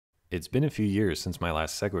It's been a few years since my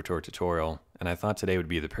last Sequator tutorial, and I thought today would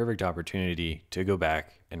be the perfect opportunity to go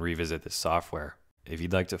back and revisit this software. If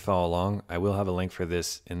you'd like to follow along, I will have a link for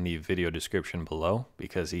this in the video description below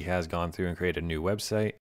because he has gone through and created a new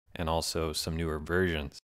website and also some newer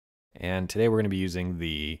versions. And today we're going to be using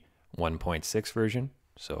the 1.6 version.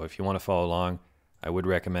 So if you want to follow along, I would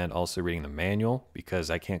recommend also reading the manual because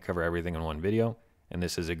I can't cover everything in one video, and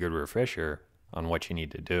this is a good refresher on what you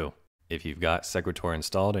need to do. If you've got Sequator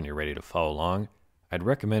installed and you're ready to follow along, I'd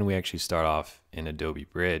recommend we actually start off in Adobe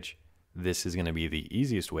Bridge. This is going to be the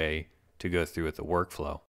easiest way to go through with the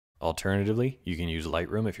workflow. Alternatively, you can use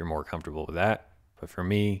Lightroom if you're more comfortable with that, but for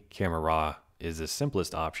me, Camera Raw is the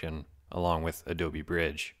simplest option along with Adobe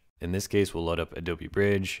Bridge. In this case, we'll load up Adobe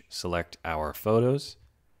Bridge, select our photos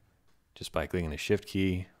just by clicking the Shift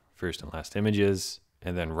key, first and last images,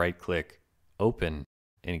 and then right-click Open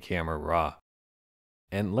in Camera Raw.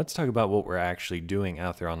 And let's talk about what we're actually doing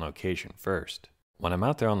out there on location first. When I'm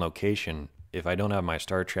out there on location, if I don't have my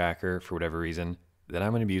star tracker for whatever reason, then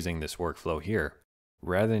I'm going to be using this workflow here.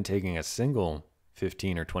 Rather than taking a single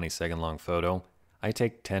 15 or 20 second long photo, I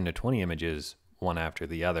take 10 to 20 images one after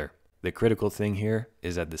the other. The critical thing here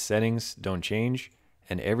is that the settings don't change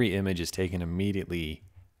and every image is taken immediately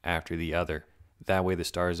after the other. That way the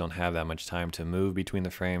stars don't have that much time to move between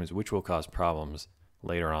the frames, which will cause problems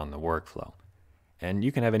later on in the workflow. And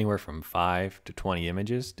you can have anywhere from 5 to 20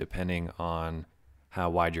 images depending on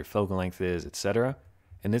how wide your focal length is, etc.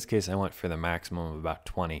 In this case, I went for the maximum of about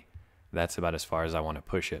 20. That's about as far as I want to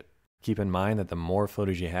push it. Keep in mind that the more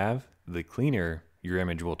photos you have, the cleaner your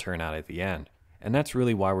image will turn out at the end. And that's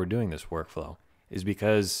really why we're doing this workflow, is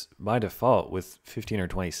because by default with 15 or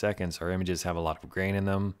 20 seconds, our images have a lot of grain in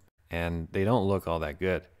them and they don't look all that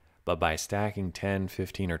good. But by stacking 10,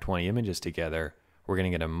 15, or 20 images together, we're going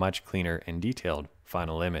to get a much cleaner and detailed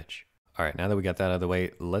final image. All right, now that we got that out of the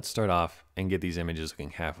way, let's start off and get these images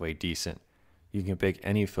looking halfway decent. You can pick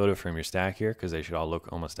any photo from your stack here because they should all look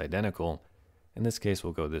almost identical. In this case,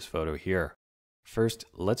 we'll go this photo here. First,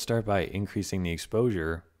 let's start by increasing the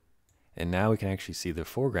exposure, and now we can actually see the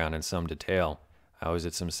foreground in some detail. I was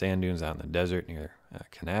at some sand dunes out in the desert near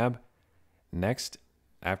Kanab. Next,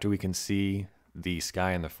 after we can see the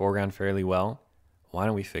sky in the foreground fairly well, why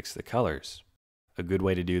don't we fix the colors? A good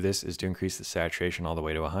way to do this is to increase the saturation all the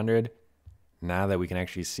way to 100. Now that we can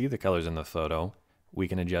actually see the colors in the photo, we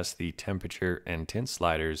can adjust the temperature and tint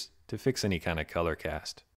sliders to fix any kind of color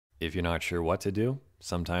cast. If you're not sure what to do,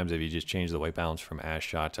 sometimes if you just change the white balance from as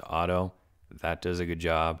shot to auto, that does a good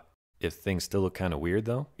job. If things still look kind of weird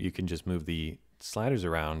though, you can just move the sliders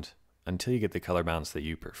around until you get the color balance that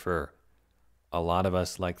you prefer. A lot of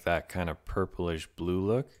us like that kind of purplish blue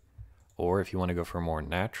look, or if you want to go for more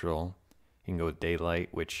natural, you can go with daylight,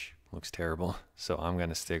 which looks terrible. So I'm going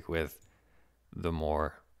to stick with the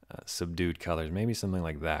more subdued colors, maybe something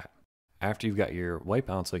like that. After you've got your white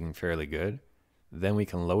balance looking fairly good, then we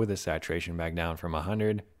can lower the saturation back down from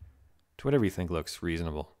 100 to whatever you think looks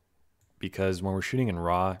reasonable. Because when we're shooting in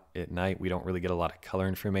RAW at night, we don't really get a lot of color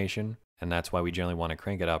information, and that's why we generally want to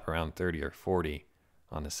crank it up around 30 or 40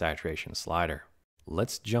 on the saturation slider.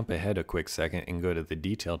 Let's jump ahead a quick second and go to the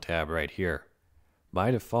Detail tab right here.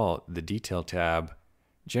 By default, the Detail tab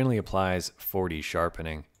generally applies 40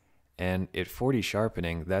 sharpening, and at 40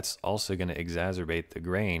 sharpening, that's also going to exacerbate the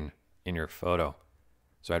grain in your photo.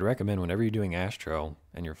 So I'd recommend whenever you're doing Astro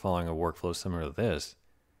and you're following a workflow similar to this,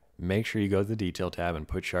 make sure you go to the Detail tab and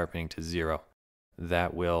put sharpening to 0.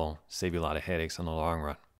 That will save you a lot of headaches in the long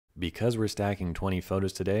run. Because we're stacking 20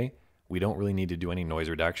 photos today, we don't really need to do any noise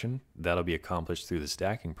reduction. That'll be accomplished through the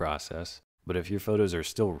stacking process. But if your photos are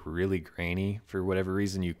still really grainy for whatever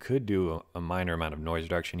reason, you could do a minor amount of noise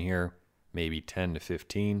reduction here, maybe 10 to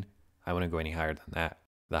 15. I wouldn't go any higher than that.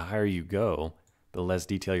 The higher you go, the less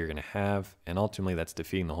detail you're going to have, and ultimately that's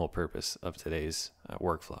defeating the whole purpose of today's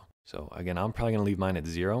workflow. So again, I'm probably going to leave mine at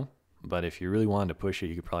 0, but if you really wanted to push it,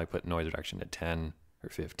 you could probably put noise reduction to 10 or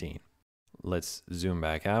 15. Let's zoom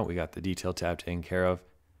back out. We got the Detail tab taken care of.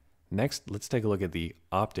 Next, let's take a look at the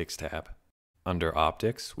Optics tab. Under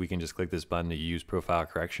Optics, we can just click this button to use profile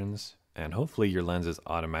corrections, and hopefully your lens is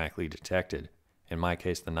automatically detected. In my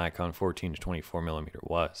case, the Nikon 14 to 24mm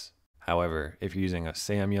was. However, if you're using a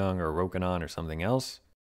Samyang or a Rokinon or something else,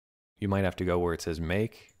 you might have to go where it says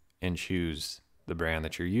Make and choose the brand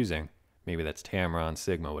that you're using. Maybe that's Tamron,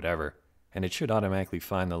 Sigma, whatever. And it should automatically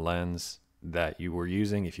find the lens that you were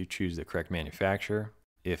using if you choose the correct manufacturer.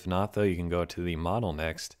 If not though, you can go to the model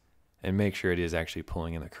next and make sure it is actually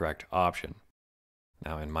pulling in the correct option.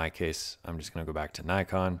 Now in my case, I'm just going to go back to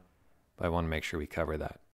Nikon, but I want to make sure we cover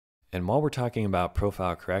that. And while we're talking about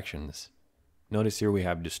profile corrections, notice here we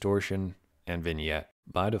have distortion and vignette.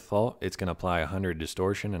 By default, it's going to apply 100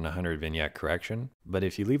 distortion and 100 vignette correction, but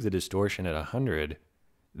if you leave the distortion at 100,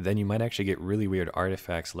 then you might actually get really weird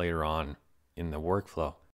artifacts later on in the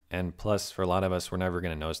workflow. And plus, for a lot of us, we're never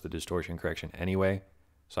going to notice the distortion correction anyway,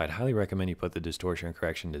 so I'd highly recommend you put the distortion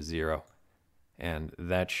correction to 0, and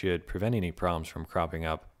that should prevent any problems from cropping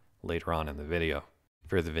up later on in the video.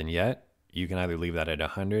 For the vignette, you can either leave that at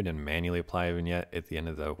 100 and manually apply a vignette at the end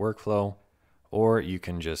of the workflow, or you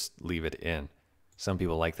can just leave it in. Some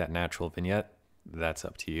people like that natural vignette. That's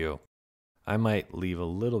up to you. I might leave a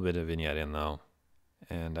little bit of vignette in though,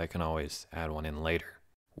 and I can always add one in later.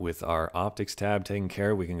 With our optics tab taken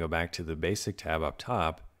care of, we can go back to the basic tab up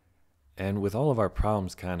top, and with all of our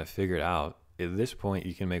problems kind of figured out, at this point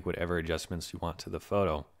you can make whatever adjustments you want to the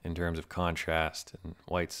photo in terms of contrast and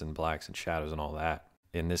whites and blacks and shadows and all that.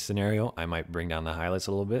 In this scenario, I might bring down the highlights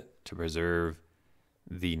a little bit to preserve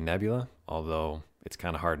the nebula, although it's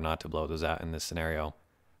kind of hard not to blow those out in this scenario.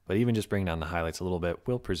 But even just bringing down the highlights a little bit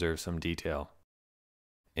will preserve some detail.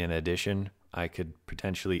 In addition, I could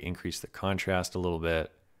potentially increase the contrast a little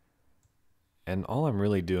bit. And all I'm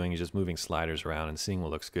really doing is just moving sliders around and seeing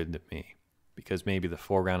what looks good to me. Because maybe the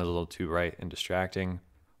foreground is a little too bright and distracting,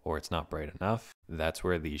 or it's not bright enough. That's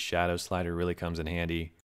where the shadow slider really comes in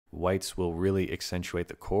handy. Whites will really accentuate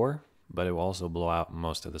the core, but it will also blow out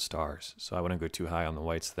most of the stars. So I wouldn't go too high on the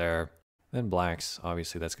whites there. Then blacks,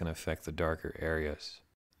 obviously that's going to affect the darker areas.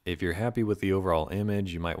 If you're happy with the overall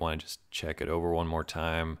image, you might want to just check it over one more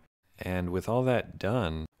time. And with all that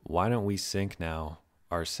done, why don't we sync now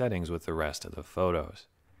our settings with the rest of the photos?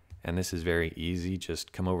 And this is very easy.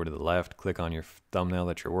 Just come over to the left, click on your thumbnail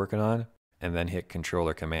that you're working on, and then hit Control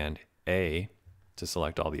or Command A to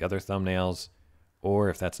select all the other thumbnails. Or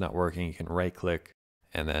if that's not working, you can right click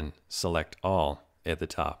and then select all at the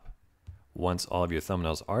top. Once all of your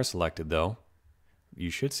thumbnails are selected though, you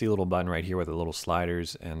should see a little button right here with the little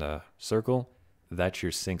sliders and a circle. That's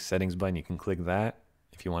your sync settings button. You can click that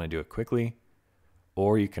if you want to do it quickly,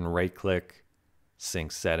 or you can right click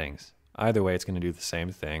sync settings. Either way, it's going to do the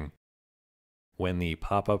same thing. When the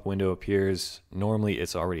pop-up window appears, normally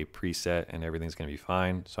it's already preset and everything's going to be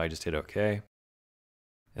fine. So I just hit OK.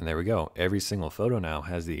 And there we go. Every single photo now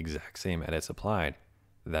has the exact same edits applied.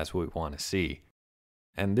 That's what we want to see.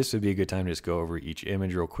 And this would be a good time to just go over each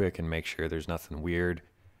image real quick and make sure there's nothing weird.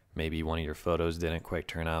 Maybe one of your photos didn't quite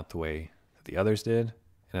turn out the way that the others did.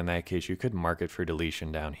 And in that case, you could mark it for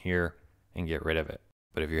deletion down here and get rid of it.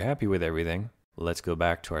 But if you're happy with everything, let's go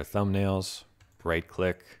back to our thumbnails, right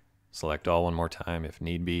click, select all one more time if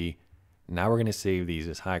need be. Now we're going to save these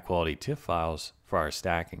as high quality TIFF files for our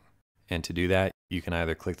stacking. And to do that, you can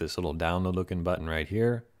either click this little download looking button right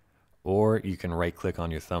here, or you can right click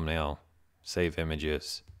on your thumbnail, save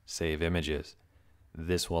images, save images.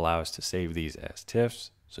 This will allow us to save these as TIFFs.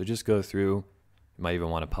 So just go through, you might even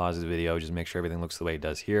want to pause the video, just make sure everything looks the way it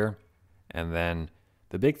does here. And then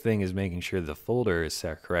the big thing is making sure the folder is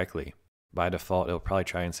set correctly. By default, it'll probably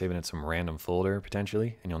try and save it in some random folder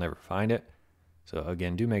potentially, and you'll never find it. So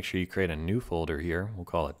again, do make sure you create a new folder here. We'll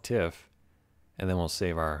call it TIFF, and then we'll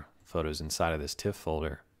save our photos inside of this TIFF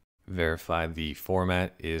folder. Verify the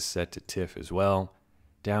format is set to TIFF as well.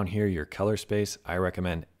 Down here, your color space, I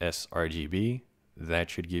recommend sRGB. That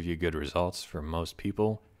should give you good results for most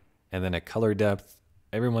people. And then a color depth,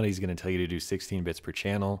 everybody's going to tell you to do 16 bits per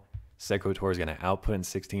channel. Sequator is going to output in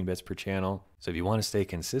 16 bits per channel. So if you want to stay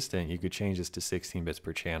consistent, you could change this to 16 bits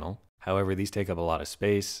per channel. However, these take up a lot of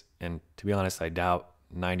space. And to be honest, I doubt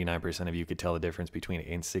 99% of you could tell the difference between 8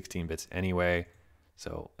 and 16 bits anyway.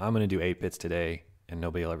 So I'm going to do 8 bits today, and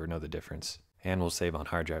nobody will ever know the difference. And we'll save on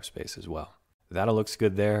hard drive space as well. That all looks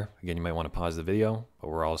good there. Again, you might want to pause the video, but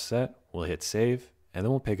we're all set. We'll hit save, and then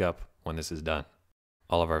we'll pick up when this is done.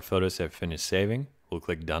 All of our photos have finished saving. We'll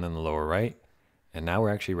click done in the lower right. And now we're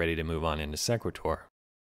actually ready to move on into Sequator.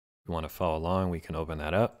 If you want to follow along, we can open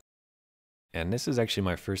that up. And this is actually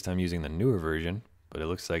my first time using the newer version, but it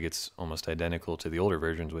looks like it's almost identical to the older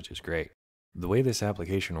versions, which is great. The way this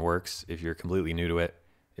application works, if you're completely new to it,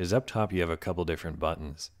 is up top you have a couple different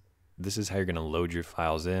buttons. This is how you're going to load your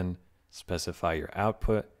files in, specify your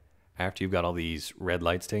output. After you've got all these red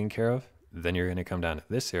lights taken care of, then you're going to come down to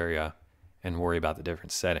this area and worry about the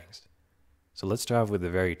different settings. So let's start off with the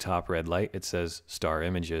very top red light. It says Star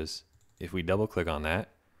Images. If we double click on that,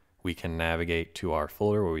 we can navigate to our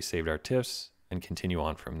folder where we saved our TIFFs and continue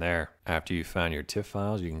on from there. After you've found your TIFF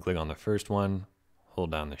files, you can click on the first one,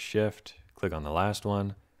 hold down the shift, click on the last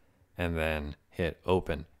one, and then hit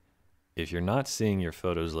open. If you're not seeing your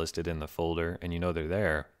photos listed in the folder and you know they're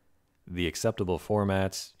there, the acceptable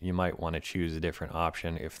formats, you might want to choose a different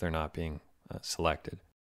option if they're not being selected.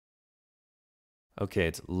 Okay,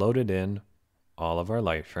 it's loaded in. all of our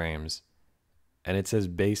light frames, and it says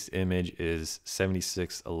base image is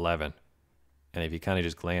 7611. And if you kind of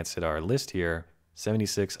just glance at our list here,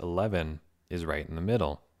 7611 is right in the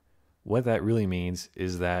middle. What that really means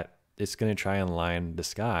is that it's going to try and align the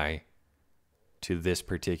sky to this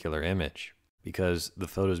particular image, because the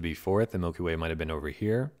photos before it, the Milky Way might have been over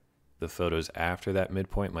here. The photos after that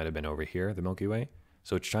midpoint might have been over here, the Milky Way.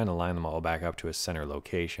 So it's trying to line them all back up to a center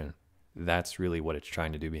location. That's really what it's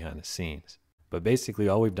trying to do behind the scenes. But basically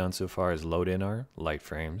all we've done so far is load in our light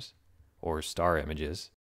frames or star images.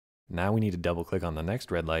 Now we need to double click on the next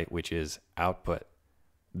red light, which is output.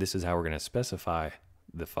 This is how we're going to specify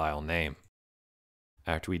the file name.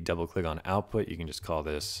 After we double click on output, you can just call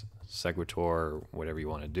this Sequator or whatever you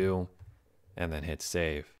want to do, and then hit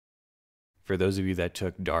save. For those of you that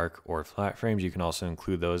took dark or flat frames, you can also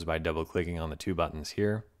include those by double clicking on the two buttons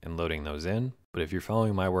here and loading those in. But if you're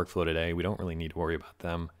following my workflow today, we don't really need to worry about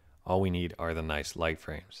them. All we need are the nice light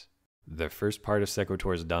frames. The first part of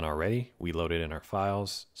Sequator is done already. We loaded in our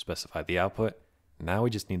files, specified the output. Now we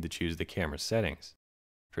just need to choose the camera settings.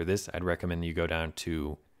 For this, I'd recommend you go down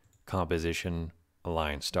to Composition,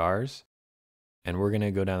 Align Stars, and we're going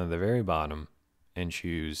to go down to the very bottom and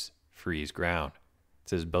choose Freeze Ground. It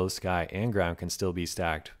says both sky and ground can still be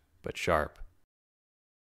stacked, but sharp.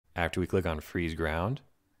 After we click on Freeze Ground,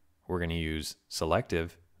 we're going to use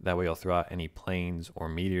Selective. That way it'll throw out any planes or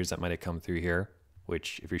meteors that might have come through here,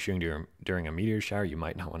 which if you're shooting during a meteor shower, you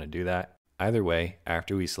might not want to do that. Either way,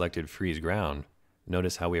 after we selected Freeze Ground,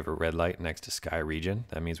 notice how we have a red light next to Sky Region.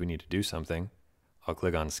 That means we need to do something. I'll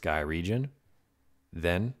click on Sky Region.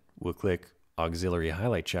 Then we'll click Auxiliary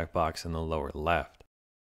Highlight checkbox in the lower left.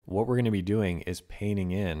 What we're going to be doing is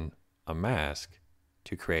painting in a mask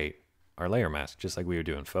to create our layer mask, just like we would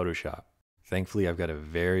do in Photoshop. Thankfully, I've got a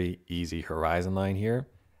very easy horizon line here,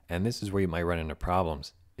 and this is where you might run into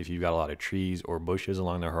problems. If you've got a lot of trees or bushes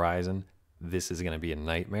along the horizon, this is going to be a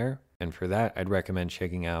nightmare. And for that, I'd recommend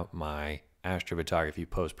checking out my astrophotography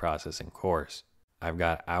post-processing course. I've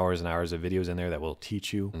got hours and hours of videos in there that will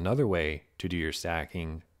teach you another way to do your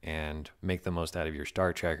stacking and make the most out of your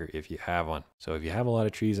star tracker if you have one. So if you have a lot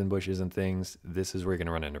of trees and bushes and things, this is where you're going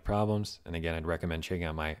to run into problems. And again, I'd recommend checking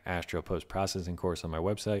out my Astro post-processing course on my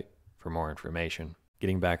website for more information.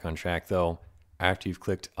 Getting back on track though, after you've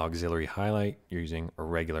clicked Auxiliary Highlight using a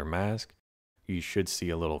regular mask, you should see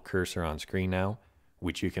a little cursor on screen now,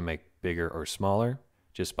 which you can make bigger or smaller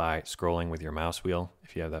just by scrolling with your mouse wheel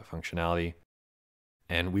if you have that functionality.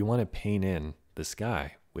 And we want to paint in the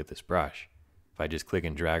sky with this brush. If I just click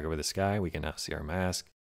and drag over the sky, we can now see our mask.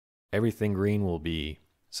 Everything green will be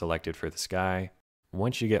selected for the sky.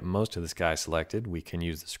 Once you get most of the sky selected, we can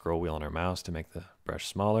use the scroll wheel on our mouse to make the brush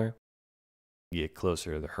smaller. Get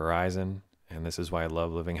closer to the horizon. And this is why I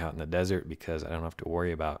love living out in the desert, because I don't have to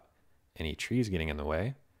worry about any trees getting in the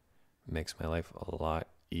way. It makes my life a lot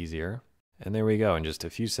easier. And there we go. In just a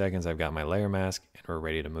few seconds, I've got my layer mask and we're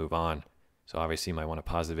ready to move on. So obviously you might want to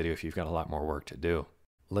pause the video if you've got a lot more work to do.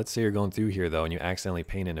 Let's say you're going through here though and you accidentally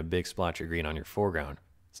paint in a big splotch of green on your foreground.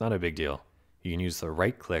 It's not a big deal. You can use the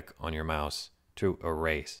right click on your mouse to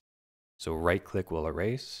erase. So right click will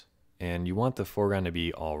erase, and you want the foreground to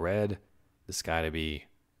be all red, the sky to be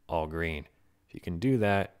all green. If you can do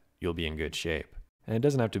that, you'll be in good shape. And it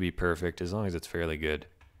doesn't have to be perfect as long as it's fairly good.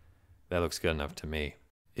 That looks good enough to me.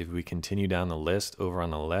 If we continue down the list, over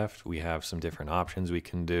on the left, we have some different options we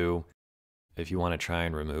can do. If you want to try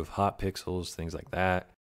and remove hot pixels, things like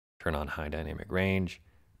that, turn on high dynamic range.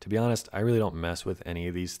 To be honest, I really don't mess with any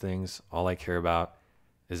of these things. All I care about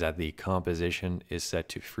is that the composition is set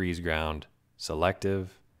to freeze ground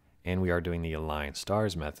selective, and we are doing the align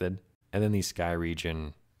stars method, and then the sky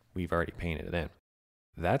region, we've already painted it in.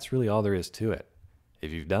 That's really all there is to it.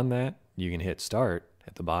 If you've done that, you can hit start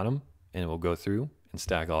at the bottom, and it will go through and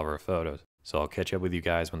stack all of our photos. So I'll catch up with you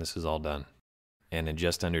guys when this is all done. And in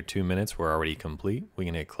just under 2 minutes, we're already complete. We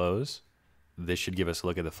can hit close. This should give us a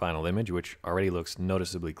look at the final image, which already looks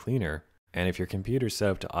noticeably cleaner. And if your computer's set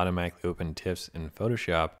up to automatically open TIFFs in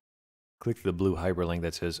Photoshop, click the blue hyperlink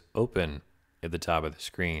that says open at the top of the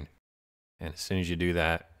screen. And as soon as you do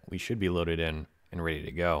that, we should be loaded in and ready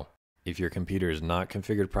to go. If your computer is not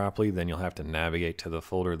configured properly, then you'll have to navigate to the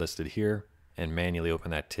folder listed here and manually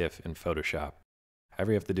open that TIFF in Photoshop.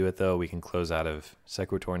 However you have to do it though, we can close out of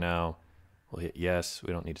Sequator now. We'll hit yes,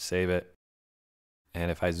 we don't need to save it.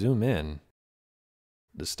 And if I zoom in,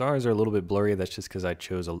 the stars are a little bit blurry. That's just because I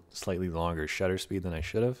chose a slightly longer shutter speed than I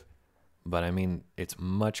should have. But I mean, it's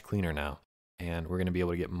much cleaner now. And we're going to be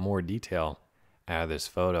able to get more detail out of this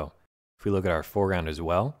photo. If we look at our foreground as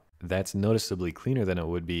well, that's noticeably cleaner than it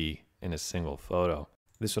would be in a single photo.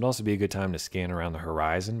 This would also be a good time to scan around the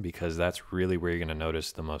horizon because that's really where you're going to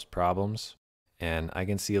notice the most problems. And I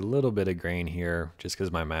can see a little bit of grain here just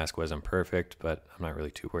because my mask wasn't perfect, but I'm not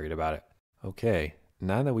really too worried about it. Okay,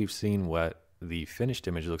 now that we've seen what the finished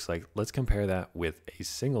image looks like, let's compare that with a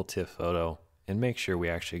single TIFF photo and make sure we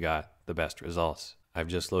actually got the best results. I've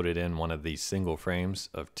just loaded in one of these single frames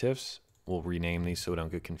of TIFFs. We'll rename these so we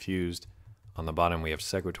don't get confused. On the bottom we have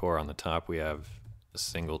Sequator, on the top we have a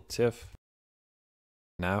single TIFF.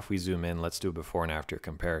 Now if we zoom in, let's do a before and after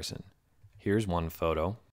comparison. Here's one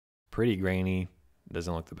photo. Pretty grainy,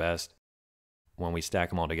 doesn't look the best. When we stack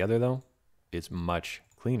them all together though, it's much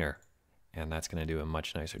cleaner, and that's going to do a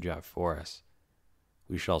much nicer job for us.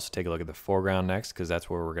 We should also take a look at the foreground next because that's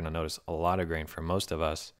where we're going to notice a lot of grain for most of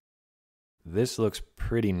us. This looks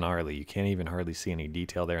pretty gnarly. You can't even hardly see any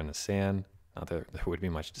detail there in the sand. Not that there would be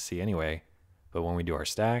much to see anyway, but when we do our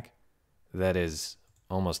stack, that is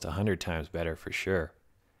almost 100 times better for sure.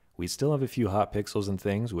 We still have a few hot pixels and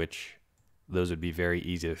things, which those would be very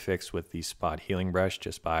easy to fix with the spot healing brush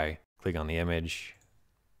just by click on the image,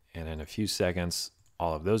 and in a few seconds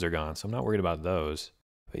all of those are gone, so I'm not worried about those.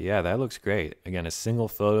 But yeah, that looks great. Again, a single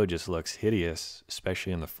photo just looks hideous,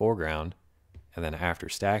 especially in the foreground, and then after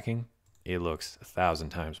stacking it looks 1,000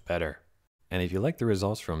 times better. And if you like the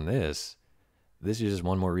results from this is just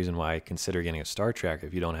one more reason why consider getting a star tracker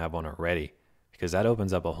if you don't have one already, because that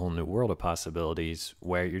opens up a whole new world of possibilities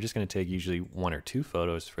where you're just going to take usually 1 or 2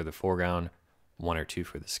 photos for the foreground, 1 or 2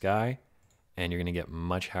 for the sky, and you're going to get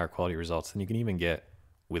much higher quality results than you can even get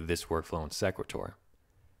with this workflow in Sequator.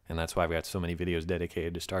 And that's why I've got so many videos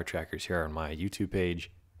dedicated to star trackers here on my YouTube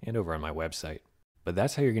page and over on my website. But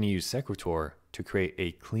that's how you're going to use Sequator to create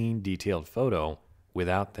a clean, detailed photo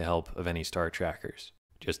without the help of any star trackers.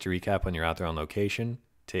 Just to recap, when you're out there on location,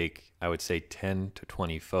 take, I would say, 10 to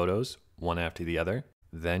 20 photos, one after the other,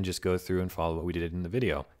 then just go through and follow what we did in the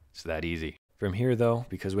video. It's that easy. From here though,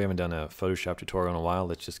 because we haven't done a Photoshop tutorial in a while,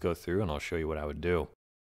 let's just go through and I'll show you what I would do.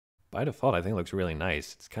 By default, I think it looks really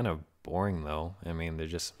nice. It's kind of boring though. I mean,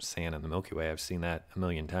 there's just some sand in the Milky Way. I've seen that a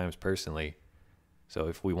million times personally. So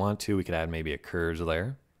if we want to, we could add maybe a curves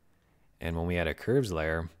layer. And when we add a curves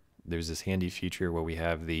layer, there's this handy feature where we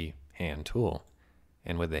have the hand tool.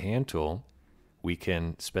 And with the hand tool, we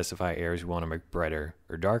can specify areas we want to make brighter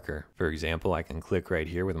or darker. For example, I can click right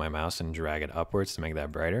here with my mouse and drag it upwards to make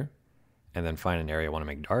that brighter. And then find an area I want to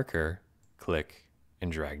make darker, click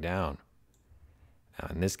and drag down. Now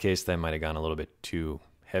in this case, that might have gone a little bit too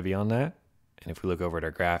heavy on that. And if we look over at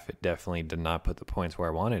our graph, it definitely did not put the points where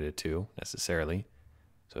I wanted it to necessarily.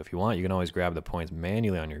 So if you want, you can always grab the points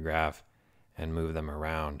manually on your graph and move them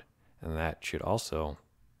around. And that should also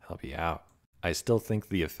help you out. I still think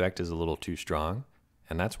the effect is a little too strong.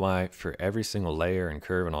 And that's why for every single layer and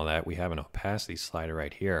curve and all that, we have an opacity slider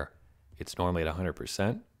right here. It's normally at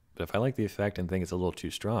 100%. But if I like the effect and think it's a little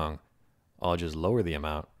too strong, I'll just lower the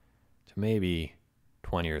amount to maybe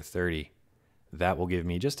 20 or 30. That will give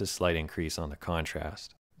me just a slight increase on the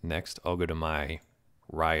contrast. Next, I'll go to my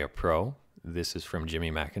Raya Pro. This is from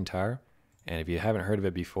Jimmy McIntyre. And if you haven't heard of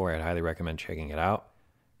it before, I'd highly recommend checking it out.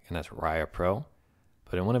 And that's Raya Pro.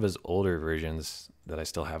 But in one of his older versions that I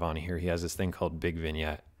still have on here, he has this thing called Big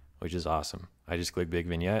Vignette, which is awesome. I just click Big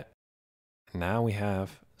Vignette. Now we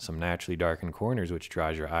have some naturally darkened corners, which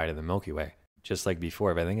draws your eye to the Milky Way. Just like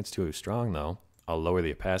before, if I think it's too strong though, I'll lower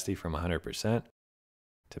the opacity from 100%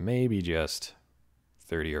 to maybe just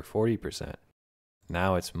 30 or 40%.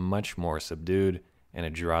 Now it's much more subdued and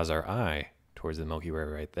it draws our eye towards the Milky Way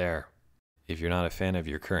right there. If you're not a fan of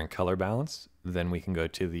your current color balance, then we can go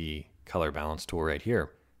to the color balance tool right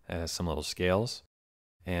here. It has some little scales,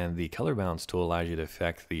 and the color balance tool allows you to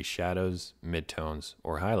affect the shadows, midtones,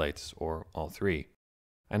 or highlights, or all three.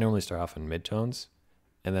 I normally start off in midtones,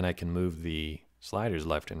 and then I can move the sliders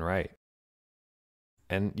left and right.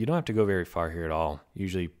 And you don't have to go very far here at all.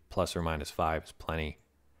 Usually plus or minus 5 is plenty.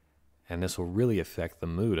 And this will really affect the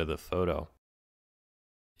mood of the photo.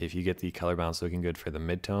 If you get the color balance looking good for the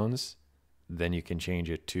midtones, then you can change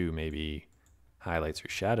it to maybe highlights or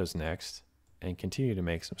shadows next, and continue to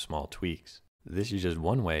make some small tweaks. This is just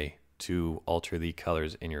one way to alter the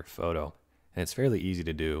colors in your photo, and it's fairly easy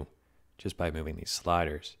to do just by moving these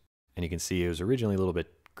sliders. And you can see it was originally a little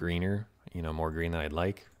bit greener, more green than I'd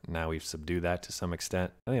like. Now we've subdued that to some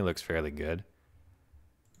extent. I think it looks fairly good.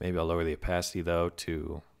 Maybe I'll lower the opacity though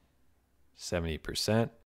to 70%.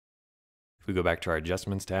 If we go back to our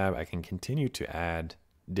adjustments tab, I can continue to add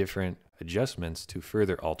different adjustments to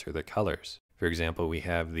further alter the colors. For example, we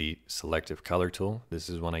have the selective color tool. This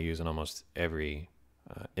is one I use in almost every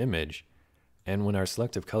image. And when our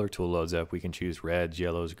selective color tool loads up, we can choose reds,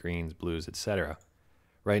 yellows, greens, blues, etc.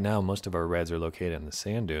 Right now, most of our reds are located in the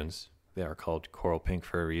sand dunes. They are called coral pink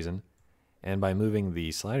for a reason. And by moving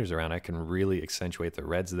the sliders around, I can really accentuate the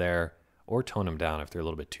reds there or tone them down if they're a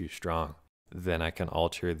little bit too strong. Then I can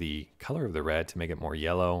alter the color of the red to make it more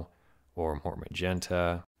yellow or more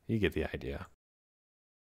magenta. You get the idea.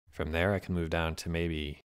 From there, I can move down to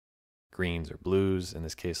maybe greens or blues. In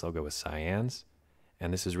this case, I'll go with cyans.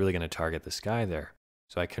 And this is really going to target the sky there.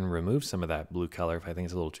 So I can remove some of that blue color if I think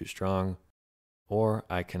it's a little too strong, or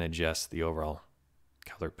I can adjust the overall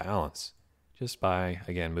color balance just by,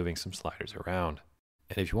 again, moving some sliders around.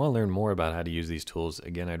 And if you want to learn more about how to use these tools,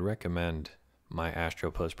 again, I'd recommend my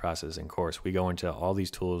Astro post-processing course. We go into all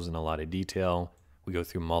these tools in a lot of detail. We go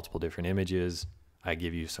through multiple different images. I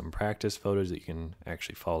give you some practice photos that you can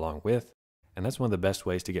actually follow along with. And that's one of the best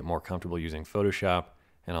ways to get more comfortable using Photoshop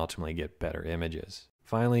and ultimately get better images.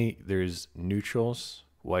 Finally, there's neutrals,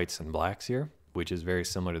 whites and blacks here, which is very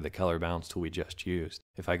similar to the color balance tool we just used.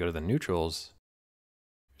 If I go to the neutrals,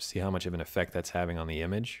 see how much of an effect that's having on the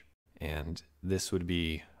image. And this would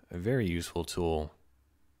be a very useful tool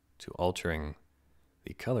to altering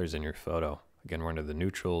the colors in your photo. Again, we're under the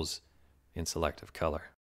neutrals in selective color.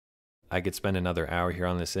 I could spend another hour here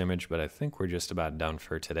on this image, but I think we're just about done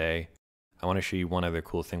for today. I want to show you one other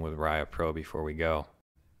cool thing with Raya Pro before we go.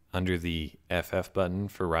 Under the FF button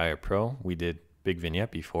for Raya Pro, we did Big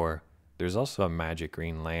Vignette before. There's also a magic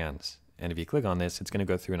green lens. And if you click on this, it's going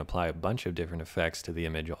to go through and apply a bunch of different effects to the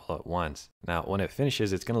image all at once. Now, when it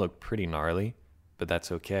finishes, it's going to look pretty gnarly, but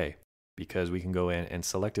that's okay, because we can go in and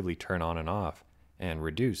selectively turn on and off and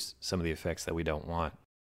reduce some of the effects that we don't want.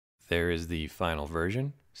 There is the final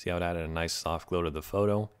version. See how it added a nice soft glow to the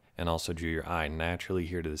photo and also drew your eye naturally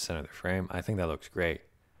here to the center of the frame? I think that looks great.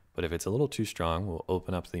 But if it's a little too strong, we'll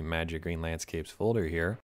open up the Magic Green Landscapes folder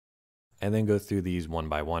here and then go through these one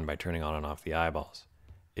by one by turning on and off the eyeballs.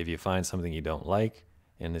 If you find something you don't like,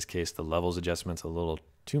 in this case the levels adjustment's a little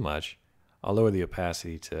too much, I'll lower the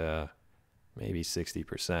opacity to maybe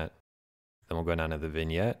 60%. Then we'll go down to the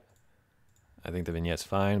vignette. I think the vignette's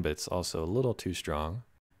fine, but it's also a little too strong.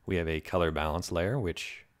 We have a color balance layer,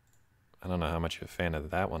 which I don't know how much of a fan of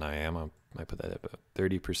that one I am. I might put that at about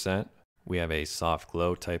 30%. We have a soft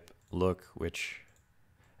glow type look, which,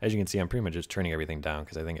 as you can see, I'm pretty much just turning everything down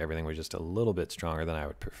because I think everything was just a little bit stronger than I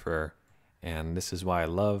would prefer. And this is why I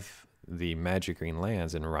love the Magic Green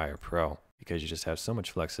Lands in Raya Pro, because you just have so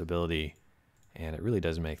much flexibility and it really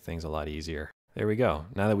does make things a lot easier. There we go.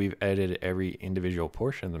 Now that we've edited every individual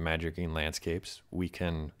portion of the Magic Green Landscapes, we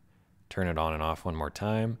can turn it on and off one more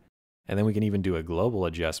time. And then we can even do a global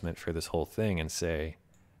adjustment for this whole thing and say,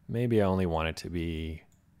 maybe I only want it to be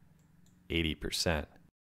 80%.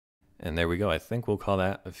 And there we go. I think we'll call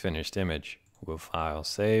that a finished image. We'll file,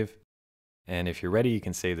 save. And if you're ready, you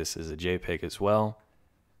can save this as a JPEG as well.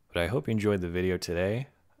 But I hope you enjoyed the video today.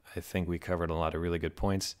 I think we covered a lot of really good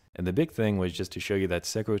points. And the big thing was just to show you that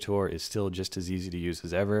Sequator is still just as easy to use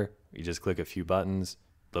as ever. You just click a few buttons,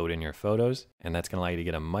 load in your photos, and that's going to allow you to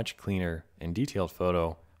get a much cleaner and detailed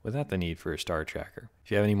photo without the need for a star tracker.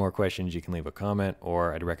 If you have any more questions, you can leave a comment,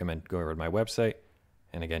 or I'd recommend going over to my website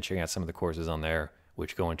and again checking out some of the courses on there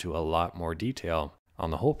which go into a lot more detail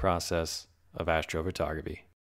on the whole process of astrophotography.